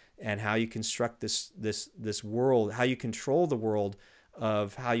posts, and how you construct this world, how you control the world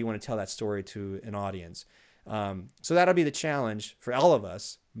of how you want to tell that story to an audience. So that'll be the challenge for all of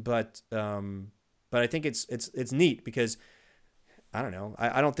us, but I think it's neat because I don't know.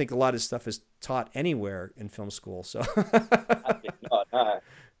 I don't think a lot of this stuff is taught anywhere in film school. So no.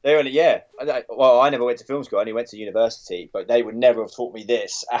 Well, I never went to film school. I only went to university, but they would never have taught me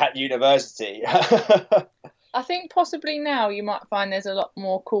this at university. I think possibly now you might find there's a lot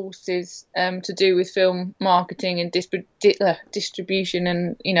more courses to do with film marketing and distribution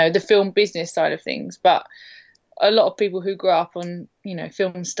and the film business side of things, but a lot of people who grow up on,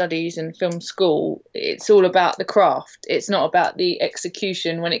 film studies and film school, it's all about the craft. It's not about the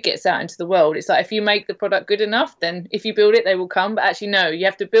execution when it gets out into the world. It's like if you make the product good enough, then if you build it, they will come. But actually, no, you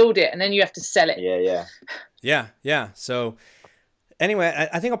have to build it and then you have to sell it. Yeah. So anyway,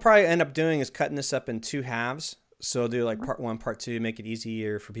 I think I'll probably end up doing is cutting this up in two halves. So I'll do like part one, part two, make it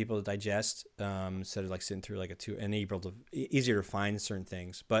easier for people to digest instead of like sitting through like a two, and easier to find certain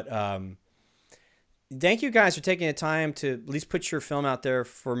things. But thank you guys for taking the time to at least put your film out there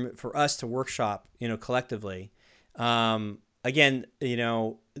for us to workshop, collectively. Again,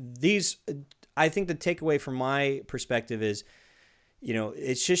 these, I think the takeaway from my perspective is,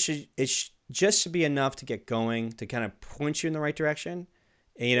 it's just should be enough to get going, to kind of point you in the right direction,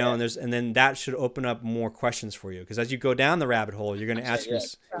 and then that should open up more questions for you. Because as you go down the rabbit hole, you're going to ask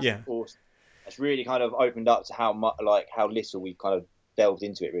Of course. It's really kind of opened up to how little we kind of delved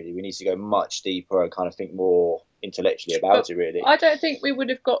into it. Really, we need to go much deeper and kind of think more intellectually about it. Really, I don't think we would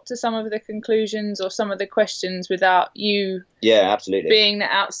have got to some of the conclusions or some of the questions without you. Yeah, absolutely. Being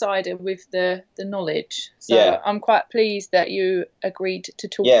the outsider with the knowledge. So I'm quite pleased that you agreed to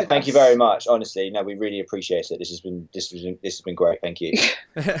talk. Yeah, thank you very much. Honestly, no, we really appreciate it. This has been great. Thank you.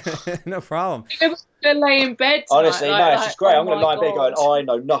 No problem. I'm going to lay in bed tonight, honestly, no, it's just great. I'm going to lie in bed going, I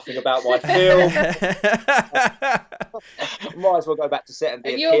know nothing about my film. Might as well go back to set and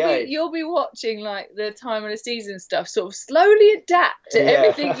be a PA. You'll be watching like the time of the season stuff, sort of slowly adapt to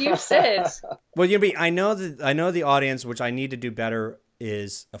everything you've said. Well, I know the audience, which I need to do better,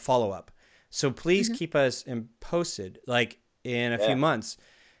 is a follow-up. So please keep us posted, like in a few months.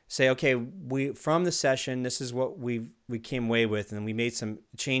 Say, okay, from the session, this is what we came away with, and we made some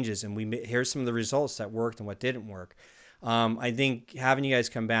changes, and here's some of the results that worked and what didn't work. I think having you guys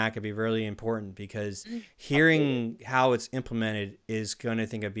come back would be really important because hearing how it's implemented is going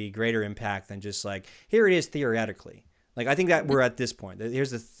to be greater impact than just like, here it is theoretically. Like, I think that we're at this point.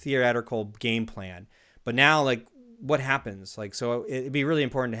 Here's the theoretical game plan. But now, like, what happens? Like, so it'd be really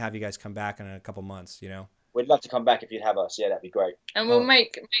important to have you guys come back in a couple months, we'd love to come back if you'd have us. Yeah, that'd be great. And we'll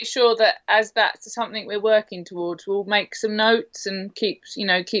make sure that as that's something we're working towards, we'll make some notes and keep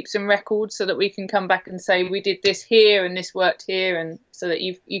some records so that we can come back and say we did this here and this worked here, and so that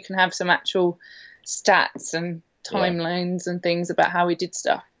you can have some actual stats and timelines and things about how we did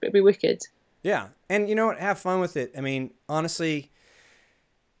stuff. It'd be wicked. Yeah, and you know what? Have fun with it. I mean, honestly,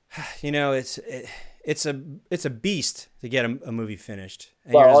 it's a beast to get a movie finished.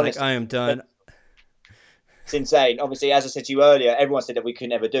 And you're just honestly, like, I am done. It's insane. Obviously, as I said to you earlier, everyone said that we could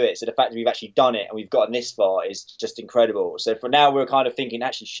never do it. So the fact that we've actually done it and we've gotten this far is just incredible. So for now, we're kind of thinking,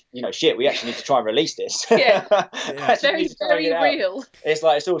 actually, we actually need to try and release this. Yeah, it's very, very real. It's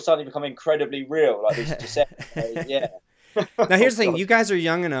like it's all suddenly become incredibly real. Like we just said, yeah. Now, here's the thing. You guys are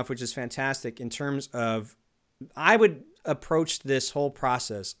young enough, which is fantastic in terms of, I would approach this whole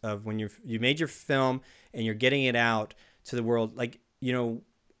process of when you made your film and you're getting it out to the world, like,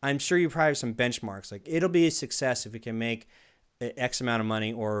 I'm sure you probably have some benchmarks. Like, it'll be a success if we can make X amount of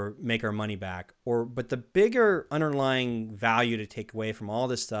money or make our money back. But the bigger underlying value to take away from all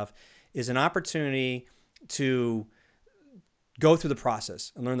this stuff is an opportunity to go through the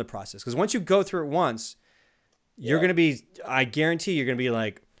process and learn the process. Because once you go through it once, you're going to be, I guarantee you're going to be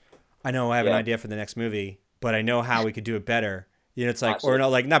like, I know I have an idea for the next movie, but I know how we could do it better. It's like, absolutely. Or no,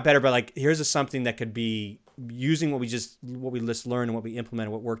 like not better, but like, here's something that could be using what we just learned and what we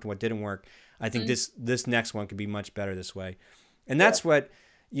implemented, what worked and what didn't work. I think this next one could be much better this way. And that's what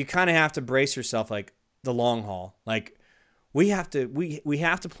you kind of have to brace yourself, like the long haul. Like we have to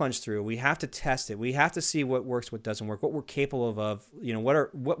plunge through. We have to test it. We have to see what works, what doesn't work, what we're capable of,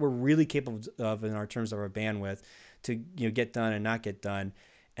 what we're really capable of in our terms of our bandwidth to, get done and not get done.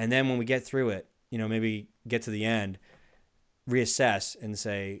 And then when we get through it, maybe get to the end, reassess and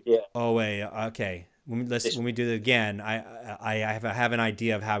say, oh wait, okay. When we do it again, I have an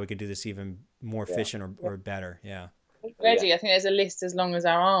idea of how we could do this even more efficient or better. Yeah. Ready. I think there's a list as long as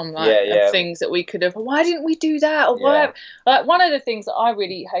our arm, of things that we could have. Why didn't we do that? Or why? Like, one of the things that I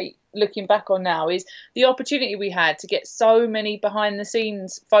really hate looking back on now is the opportunity we had to get so many behind the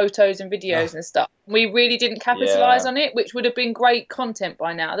scenes photos and videos and stuff. We really didn't capitalize on it, which would have been great content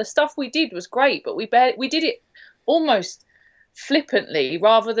by now. The stuff we did was great, but we did it almost flippantly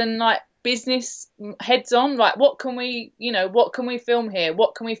rather than like business heads on. Like, what can we film here?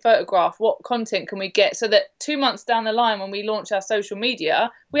 What can we photograph? What content can we get so that 2 months down the line when we launch our social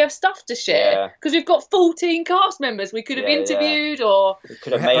media, we have stuff to share because we've got 14 cast members we could have interviewed or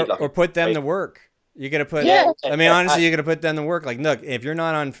could have made or put them to work. You're gonna put. I mean, honestly, you're gonna put them to work. Like, look, if you're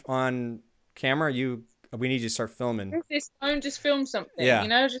not on camera, we need you to start filming. Just film something.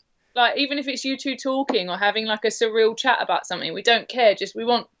 Just like, even if it's you two talking or having like a surreal chat about something, we don't care. Just we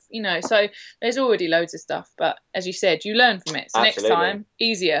want. So there's already loads of stuff, but as you said, you learn from it. So Absolutely. Next time,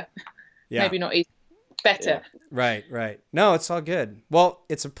 easier. Yeah. Maybe not easy, better. Yeah. Right. No, it's all good. Well,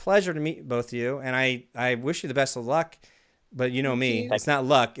 it's a pleasure to meet both of you, and I wish you the best of luck. But you know me, it's not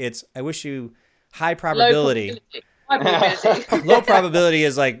luck. It's I wish you high probability. Low probability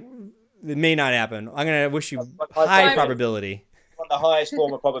is like it may not happen. I'm gonna wish you high probability. The highest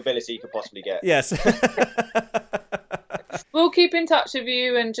form of probability you could possibly get. Yes. We'll keep in touch with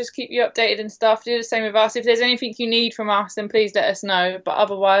you and just keep you updated and stuff. Do the same with us. If there's anything you need from us, then please let us know. But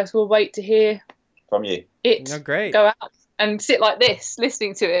otherwise, we'll wait to hear from you. Great. Go out and sit like this,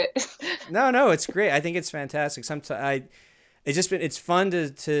 listening to it. No, it's great. I think it's fantastic. It's fun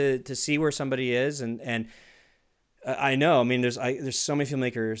to see where somebody is, and I know. I mean, there's so many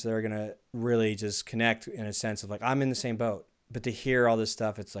filmmakers that are gonna really just connect in a sense of like, I'm in the same boat. But to hear all this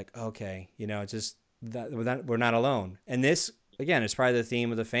stuff, it's like, okay, it's just. That we're not alone. And this, again, is probably the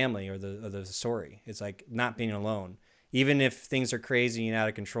theme of the family or the story. It's like not being alone. Even if things are crazy and out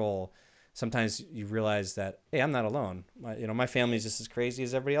of control, sometimes you realize that, hey, I'm not alone. My family is just as crazy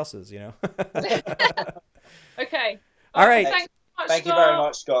as everybody else's, Okay. All right. Thank you very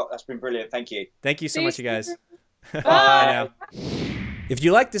much, Scott. That's been brilliant. Thank you. Thank you so much, you guys. Bye. Bye now. If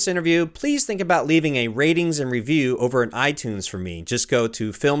you like this interview, please think about leaving a ratings and review over on iTunes for me. Just go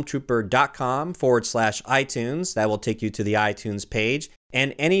to filmtrooper.com/iTunes. That will take you to the iTunes page.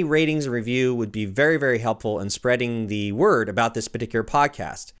 And any ratings and review would be very, very helpful in spreading the word about this particular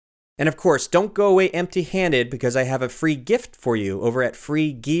podcast. And of course, don't go away empty-handed because I have a free gift for you over at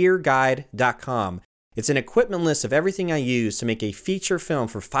freegearguide.com. It's an equipment list of everything I use to make a feature film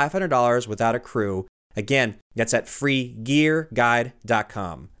for $500 without a crew. Again, that's at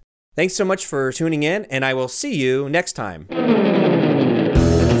freegearguide.com. Thanks so much for tuning in, and I will see you next time.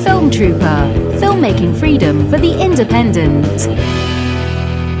 Film Trooper, filmmaking freedom for the independent.